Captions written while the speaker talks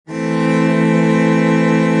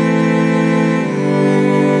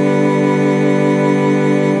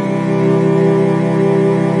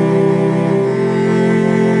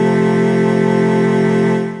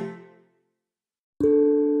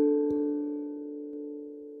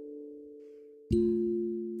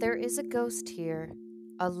There is a ghost here,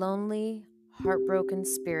 a lonely, heartbroken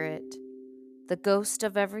spirit, the ghost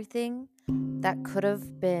of everything that could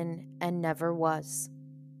have been and never was.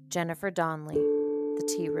 Jennifer Donnelly, The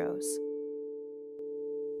Tea Rose.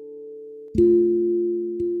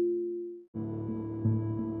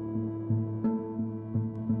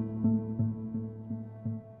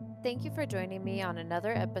 Thank you for joining me on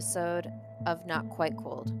another episode of Not Quite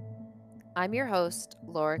Cold. I'm your host,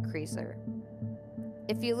 Laura Creaser.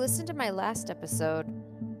 If you listened to my last episode,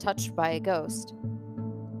 Touched by a Ghost,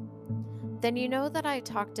 then you know that I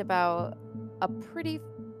talked about a pretty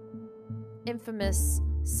infamous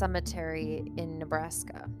cemetery in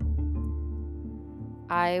Nebraska.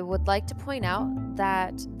 I would like to point out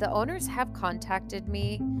that the owners have contacted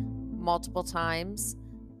me multiple times,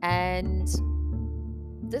 and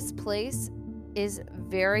this place is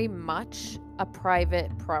very much a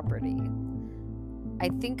private property. I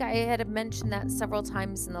think I had mentioned that several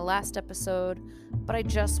times in the last episode, but I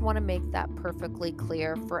just want to make that perfectly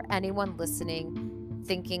clear for anyone listening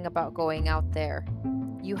thinking about going out there.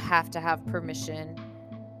 You have to have permission.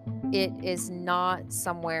 It is not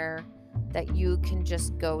somewhere that you can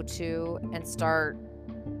just go to and start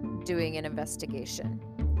doing an investigation.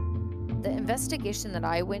 The investigation that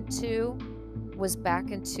I went to was back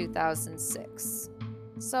in 2006.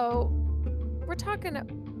 So we're talking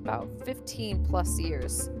about 15 plus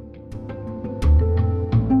years.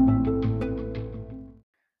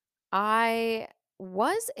 I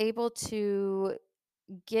was able to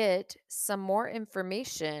get some more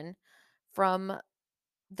information from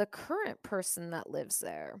the current person that lives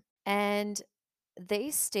there. And they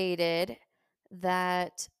stated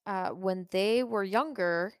that when they were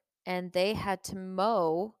younger and they had to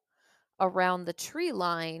mow around the tree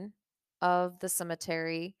line of the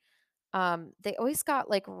cemetery, they always got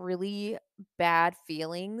like really bad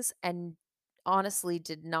feelings and honestly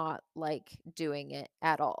did not like doing it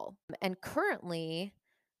at all. And currently,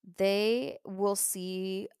 they will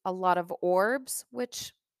see a lot of orbs,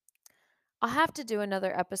 which I'll have to do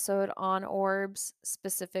another episode on orbs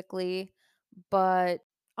specifically, but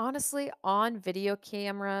honestly, on video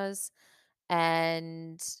cameras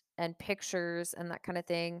and pictures and that kind of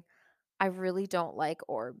thing, I really don't like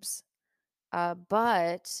orbs.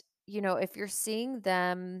 But if you're seeing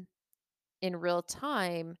them in real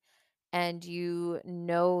time and you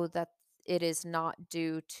know that it is not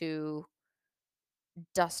due to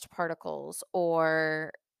dust particles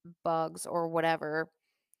or bugs or whatever,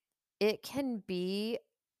 it can be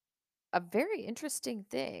a very interesting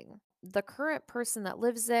thing. The current person that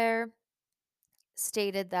lives there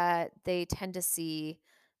stated that they tend to see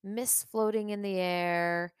mist floating in the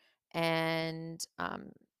air and,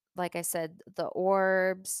 like I said, the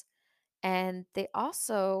orbs. And they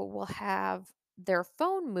also will have their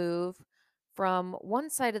phone move from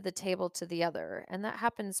one side of the table to the other. And that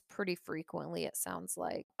happens pretty frequently, it sounds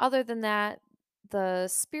like. Other than that, the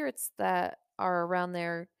spirits that are around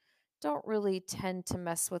there don't really tend to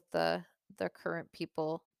mess with the current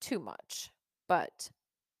people too much. But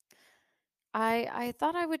I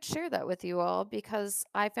thought I would share that with you all because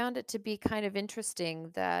I found it to be kind of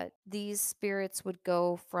interesting that these spirits would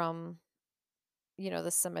go from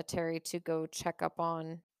the cemetery to go check up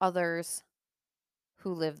on others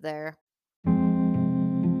who live there.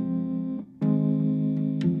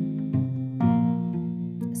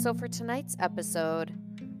 So, for tonight's episode,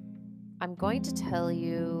 I'm going to tell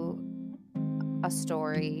you a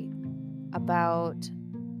story about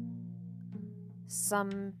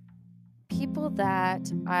some people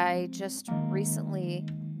that I just recently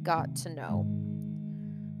got to know.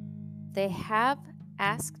 They have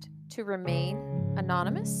asked to remain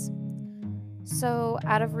anonymous. So,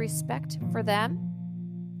 out of respect for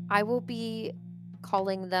them, I will be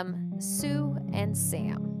calling them Sue and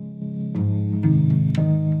Sam.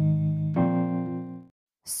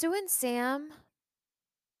 Sue and Sam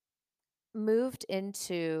moved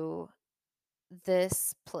into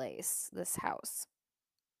this place, this house,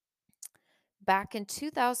 back in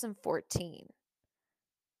 2014.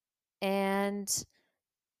 And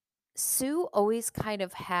Sue always kind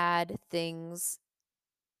of had things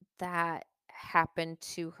that happened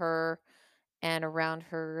to her and around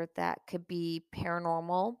her that could be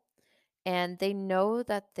paranormal. And they know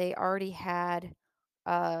that they already had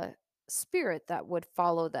a spirit that would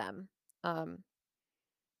follow them. Um,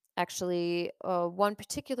 Actually, one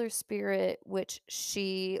particular spirit, which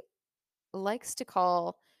she likes to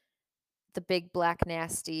call the big black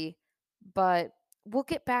nasty, but we'll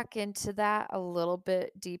get back into that a little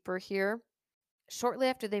bit deeper here. Shortly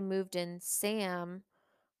after they moved in, Sam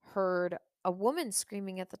heard a woman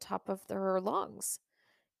screaming at the top of her lungs.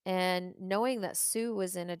 And knowing that Sue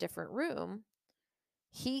was in a different room,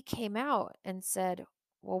 he came out and said,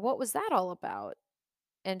 "Well, what was that all about?"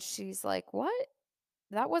 And she's like, "What?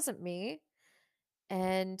 That wasn't me."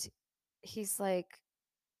 And he's like,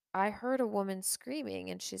 "I heard a woman screaming."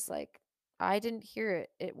 And she's like, "I didn't hear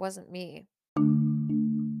it. It wasn't me."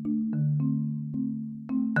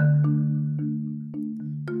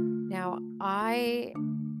 Now, I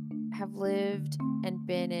have lived and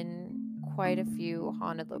been in quite a few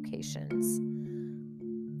haunted locations.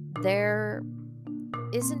 There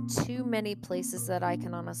isn't too many places that I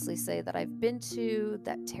can honestly say that I've been to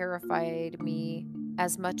that terrified me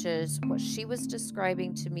as much as what she was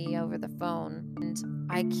describing to me over the phone. And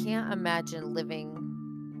I can't imagine living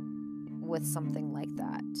with something like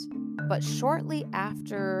that. But shortly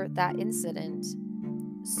after that incident,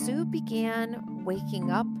 Sue began waking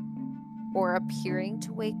up or appearing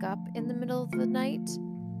to wake up in the middle of the night.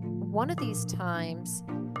 One of these times,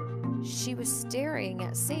 she was staring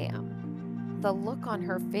at Sam. The look on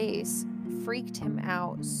her face freaked him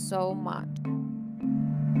out so much.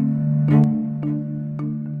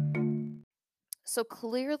 So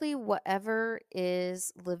clearly, whatever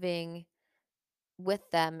is living with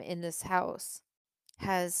them in this house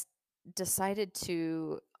has decided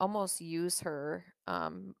to almost use her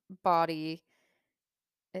body,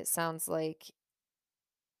 it sounds like,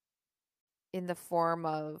 in the form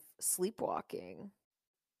of sleepwalking.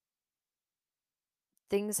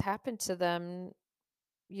 Things happen to them,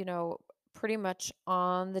 you know, pretty much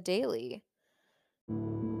on the daily.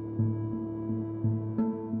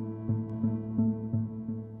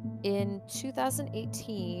 In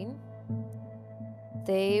 2018,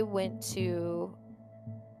 they went to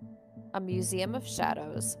a museum of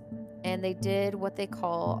shadows and they did what they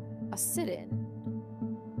call a sit in.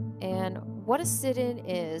 And what a sit in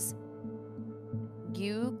is,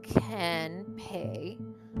 you can pay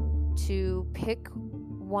to pick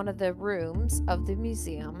one of the rooms of the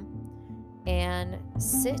museum and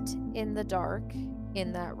sit in the dark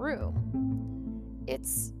in that room.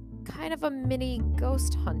 It's kind of a mini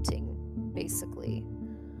ghost hunting, basically.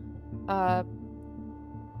 Uh,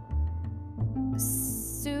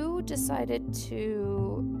 Sue decided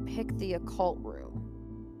to pick the occult room.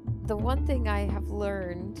 The one thing I have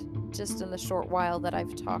learned just in the short while that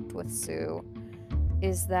I've talked with Sue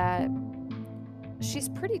is that she's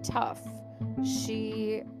pretty tough.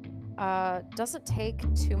 She doesn't take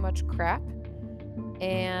too much crap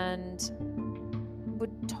and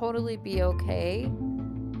would totally be okay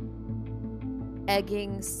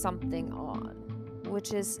egging something on,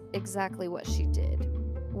 which is exactly what she did.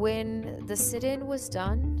 When the sit in was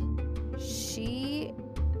done, she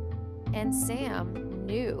and Sam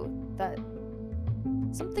knew that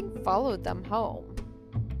something followed them home.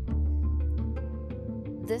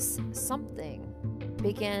 This something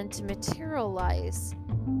began to materialize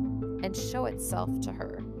and show itself to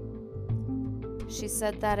her. She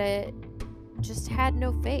said that it just had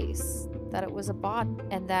no face, that it was a bot,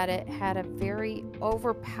 and that it had a very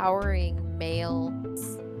overpowering male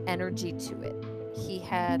energy to it. He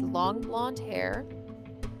had long blonde hair,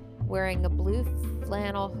 wearing a blue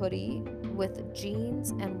flannel hoodie with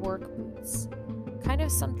jeans and work boots, kind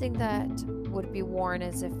of something that would be worn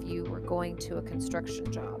as if you were going to a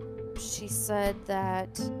construction job. She said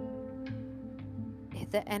that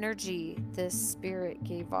the energy this spirit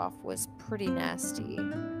gave off was pretty nasty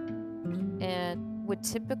and would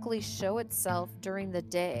typically show itself during the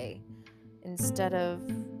day instead of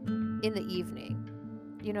in the evening.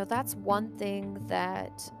 You know, that's one thing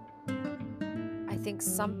that I think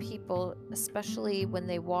some people, especially when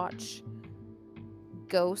they watch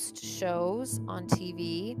ghost shows on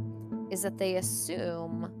TV, is that they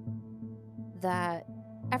assume that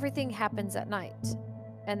everything happens at night.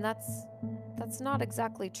 And that's not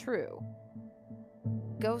exactly true.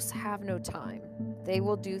 Ghosts have no time. They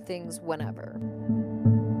will do things whenever.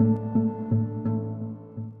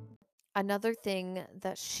 Another thing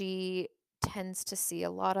that she tends to see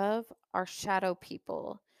a lot of are shadow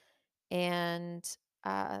people. And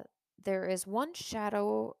uh, there is one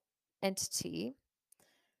shadow entity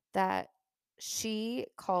that she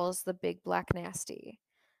calls the Big Black Nasty.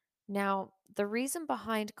 Now, the reason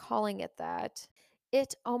behind calling it that,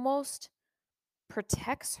 it almost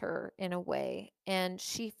protects her in a way, and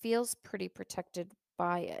she feels pretty protected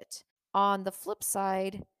by it. On the flip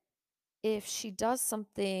side, if she does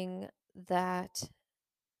something that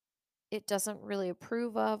it doesn't really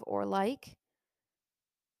approve of or like,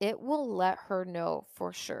 it will let her know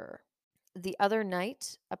for sure. The other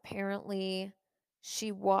night, apparently,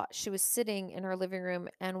 she was sitting in her living room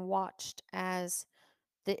and watched as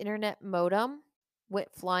the internet modem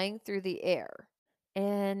went flying through the air.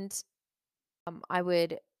 And I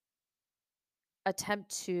would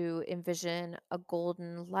attempt to envision a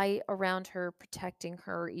golden light around her, protecting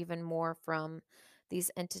her even more from these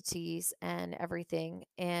entities and everything.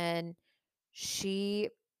 And she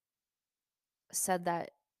said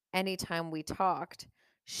that anytime we talked,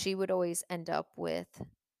 she would always end up with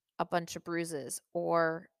a bunch of bruises.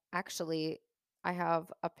 Or actually, I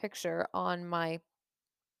have a picture on my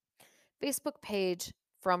Facebook page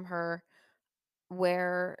from her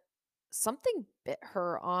where something bit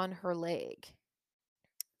her on her leg.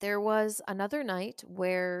 There was another night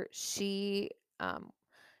where she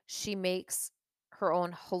makes her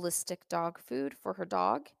own holistic dog food for her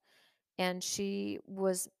dog, and she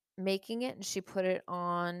was making it and she put it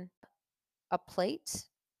on a plate,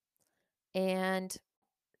 and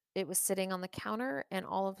it was sitting on the counter, and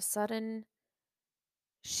all of a sudden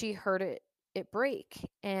she heard it break,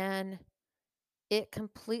 and it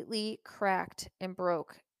completely cracked and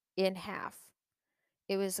broke in half.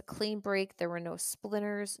 It was a clean break. There were no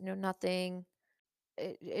splinters, no nothing.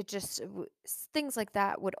 It just things like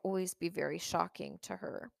that would always be very shocking to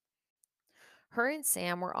her. Her and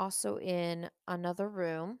Sam were also in another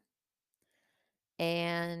room,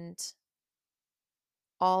 and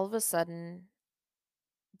all of a sudden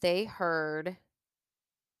they heard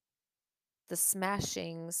the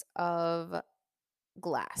smashings of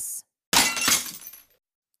glass.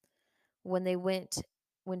 When they went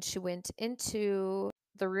when she went into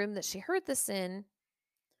the room that she heard this in,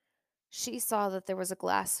 she saw that there was a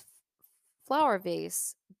glass flower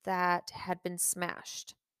vase that had been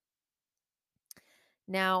smashed.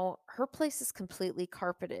 Now, her place is completely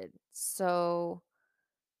carpeted, so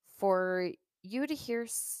for you to hear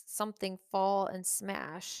something fall and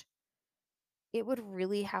smash, it would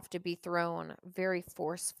really have to be thrown very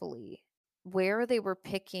forcefully. Where they were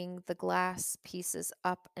picking the glass pieces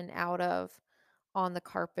up and out of on the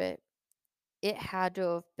carpet, it had to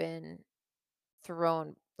have been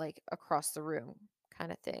thrown like across the room,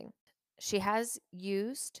 kind of thing. She has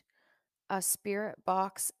used a spirit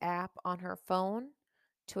box app on her phone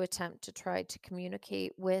to attempt to try to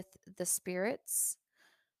communicate with the spirits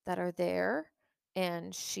that are there.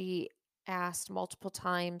 And she asked multiple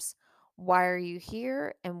times, "Why are you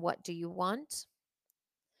here? And what do you want?"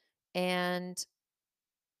 And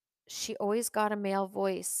she always got a male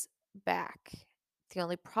voice back. The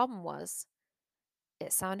only problem was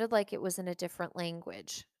it sounded like it was in a different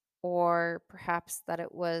language, or perhaps that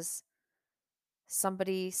it was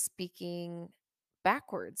somebody speaking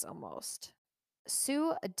backwards almost.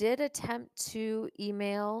 Sue did attempt to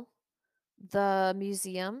email the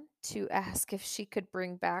museum to ask if she could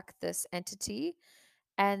bring back this entity,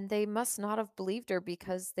 and they must not have believed her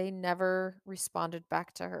because they never responded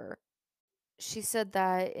back to her. She said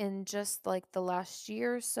that in just like the last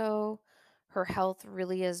year or so, her health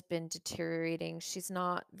really has been deteriorating. She's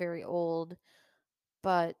not very old,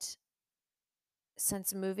 but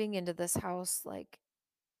since moving into this house, like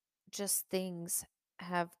just things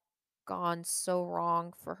have gone so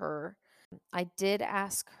wrong for her. I did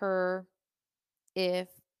ask her if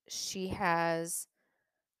she has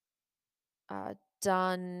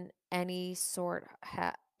done any sort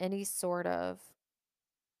of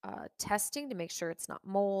testing to make sure it's not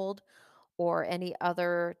mold or any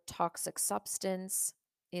other toxic substance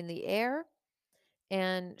in the air.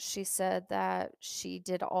 And she said that she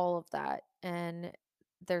did all of that and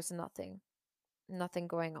there's nothing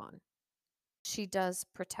going on. She does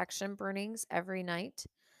protection burnings every night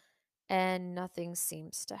and nothing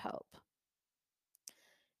seems to help.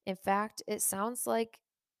 In fact, it sounds like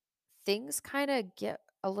things kind of get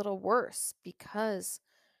a little worse because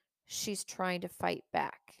she's trying to fight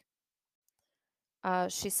back.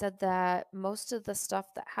 She said that most of the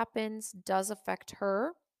stuff that happens does affect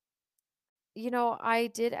her.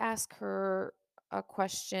 I did ask her a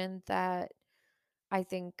question that I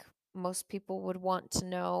think most people would want to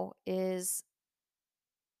know is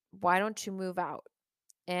why don't you move out?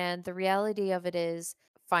 And the reality of it is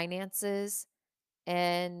finances,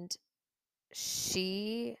 and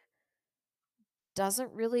she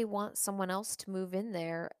doesn't really want someone else to move in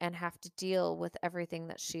there and have to deal with everything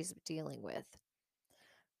that she's dealing with.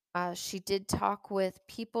 She did talk with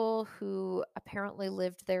people who apparently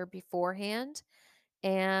lived there beforehand,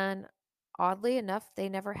 and oddly enough, they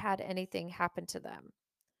never had anything happen to them.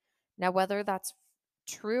 Now, whether that's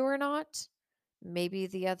true or not, maybe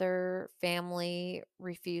the other family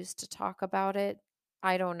refused to talk about it.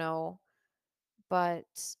 I don't know.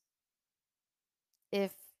 But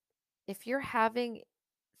if if you're having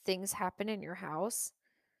things happen in your house,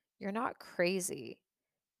 you're not crazy.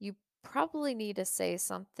 You probably need to say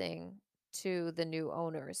something to the new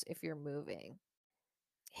owners if you're moving.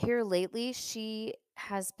 Here lately, she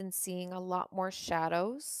has been seeing a lot more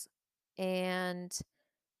shadows, and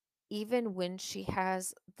even when she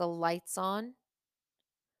has the lights on,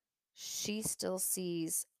 she still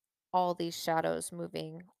sees all these shadows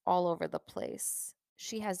moving all over the place.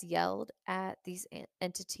 She has yelled at these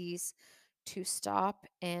entities to stop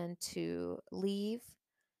and to leave,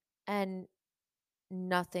 and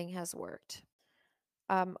nothing has worked.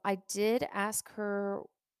 I did ask her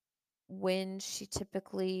when she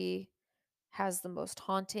typically has the most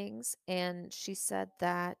hauntings, and she said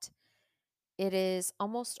that it is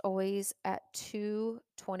almost always at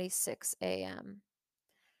 2:26 a.m.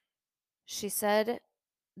 She said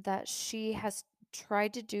that she has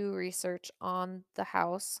tried to do research on the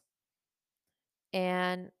house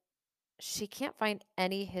and she can't find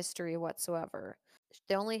any history whatsoever.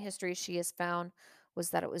 The only history she has found was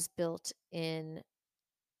that it was built in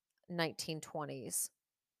 1920s.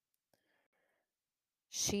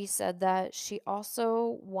 She said that she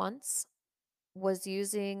also once was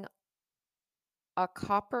using a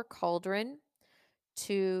copper cauldron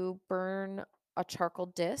to burn a charcoal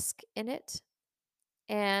disc in it.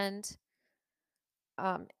 And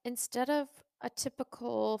instead of a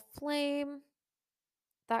typical flame,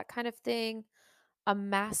 that kind of thing, a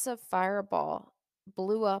massive fireball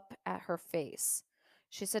blew up at her face.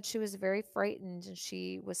 She said she was very frightened and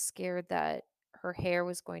she was scared that her hair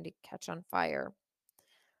was going to catch on fire.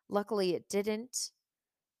 Luckily, it didn't.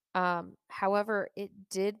 However, it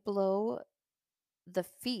did blow the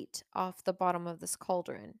feet off the bottom of this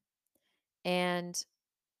cauldron. And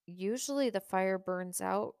usually the fire burns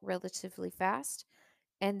out relatively fast,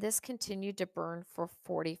 and this continued to burn for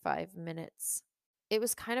 45 minutes. It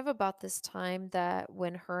was kind of about this time that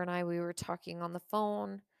when her and I we were talking on the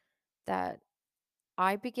phone that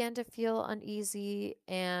I began to feel uneasy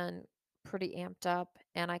and pretty amped up,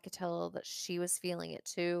 and I could tell that she was feeling it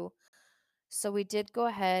too. So we did go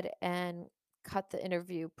ahead and cut the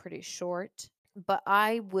interview pretty short, but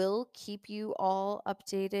I will keep you all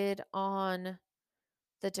updated on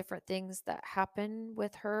the different things that happen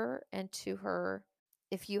with her and to her.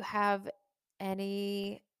 If you have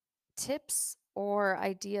any tips or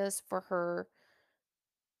ideas for her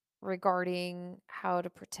regarding how to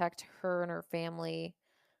protect her and her family,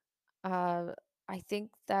 uh, I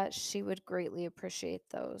think that she would greatly appreciate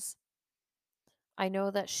those. I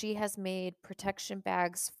know that she has made protection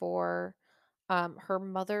bags for her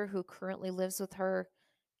mother, who currently lives with her,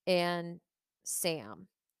 and Sam.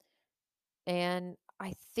 And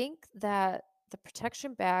I think that the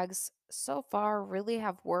protection bags so far really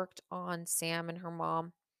have worked on Sam and her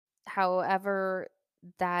mom. However,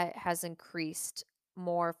 that has increased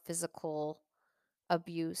more physical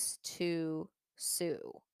abuse to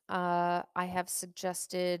Sue. I have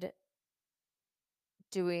suggested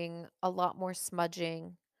doing a lot more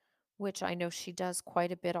smudging, which I know she does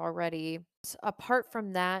quite a bit already. Apart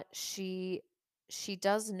from that, she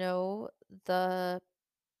does know the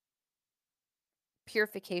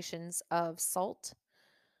purifications of salt,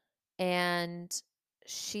 and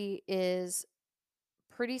she is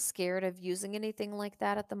pretty scared of using anything like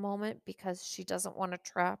that at the moment because she doesn't want to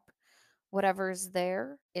trap whatever's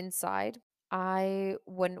there inside. I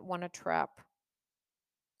wouldn't want to trap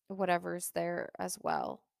whatever's there as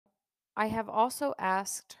well. I have also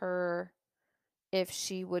asked her if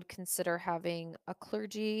she would consider having a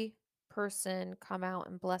clergy person come out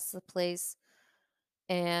and bless the place,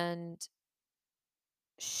 and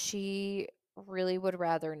she really would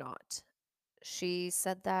rather not. She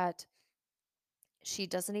said that she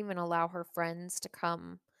doesn't even allow her friends to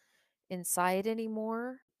come inside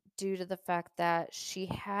anymore due to the fact that she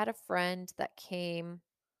had a friend that came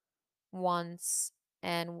once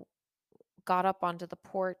and got up onto the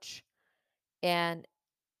porch and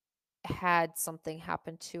had something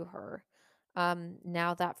happen to her.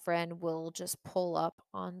 Now that friend will just pull up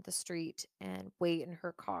on the street and wait in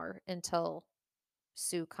her car until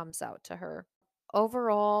Sue comes out to her.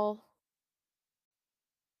 Overall,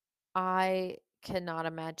 I cannot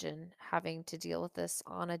imagine having to deal with this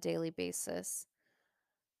on a daily basis.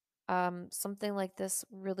 Something like this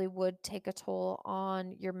really would take a toll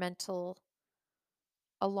on your mental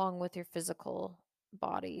along with your physical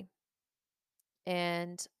body.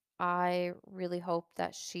 And I really hope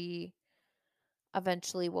that she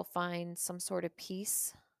eventually will find some sort of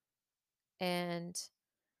peace and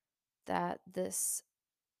that this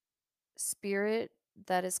spirit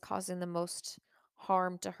that is causing the most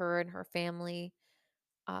harm to her and her family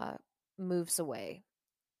uh, moves away.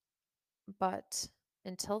 But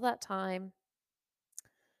until that time,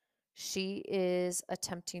 she is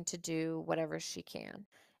attempting to do whatever she can.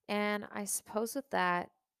 And I suppose with that,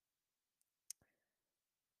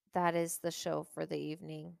 that is the show for the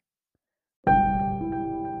evening.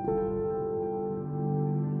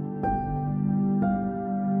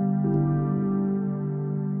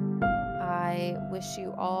 I wish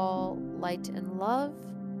you all light and love,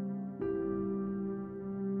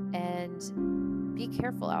 and be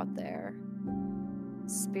careful out there.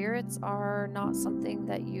 Spirits are not something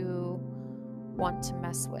that you want to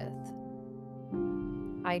mess with.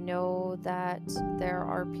 I know that there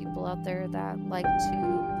are people out there that like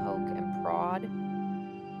to poke and prod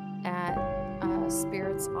at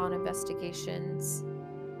spirits on investigations.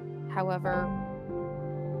 However,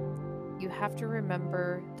 you have to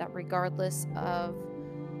remember that regardless of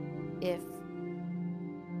if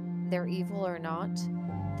they're evil or not,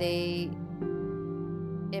 they,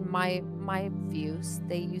 in my views,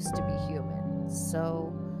 they used to be human.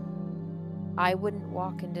 So I wouldn't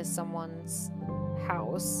walk into someone's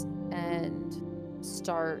house and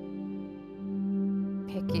start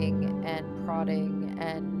picking and prodding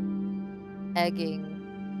and egging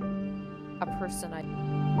a person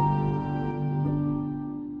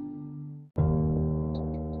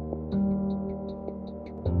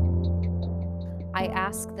I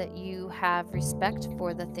ask that you have respect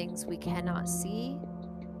for the things we cannot see,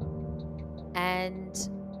 and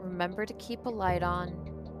remember to keep a light on,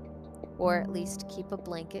 or at least keep a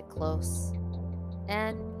blanket close,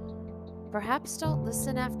 and perhaps don't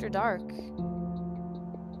listen after dark.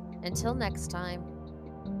 Until next time,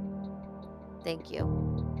 thank you.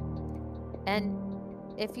 And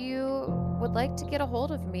if you would like to get a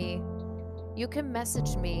hold of me, you can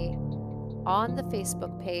message me on the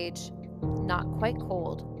Facebook page, Not Quite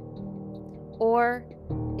Cold. Or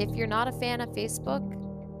if you're not a fan of Facebook,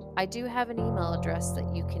 I do have an email address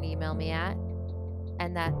that you can email me at,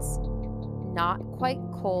 and that's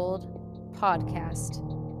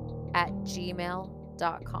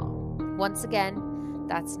notquitecoldpodcast@gmail.com. Once again,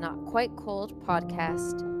 that's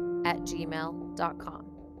notquitecoldpodcast@gmail.com.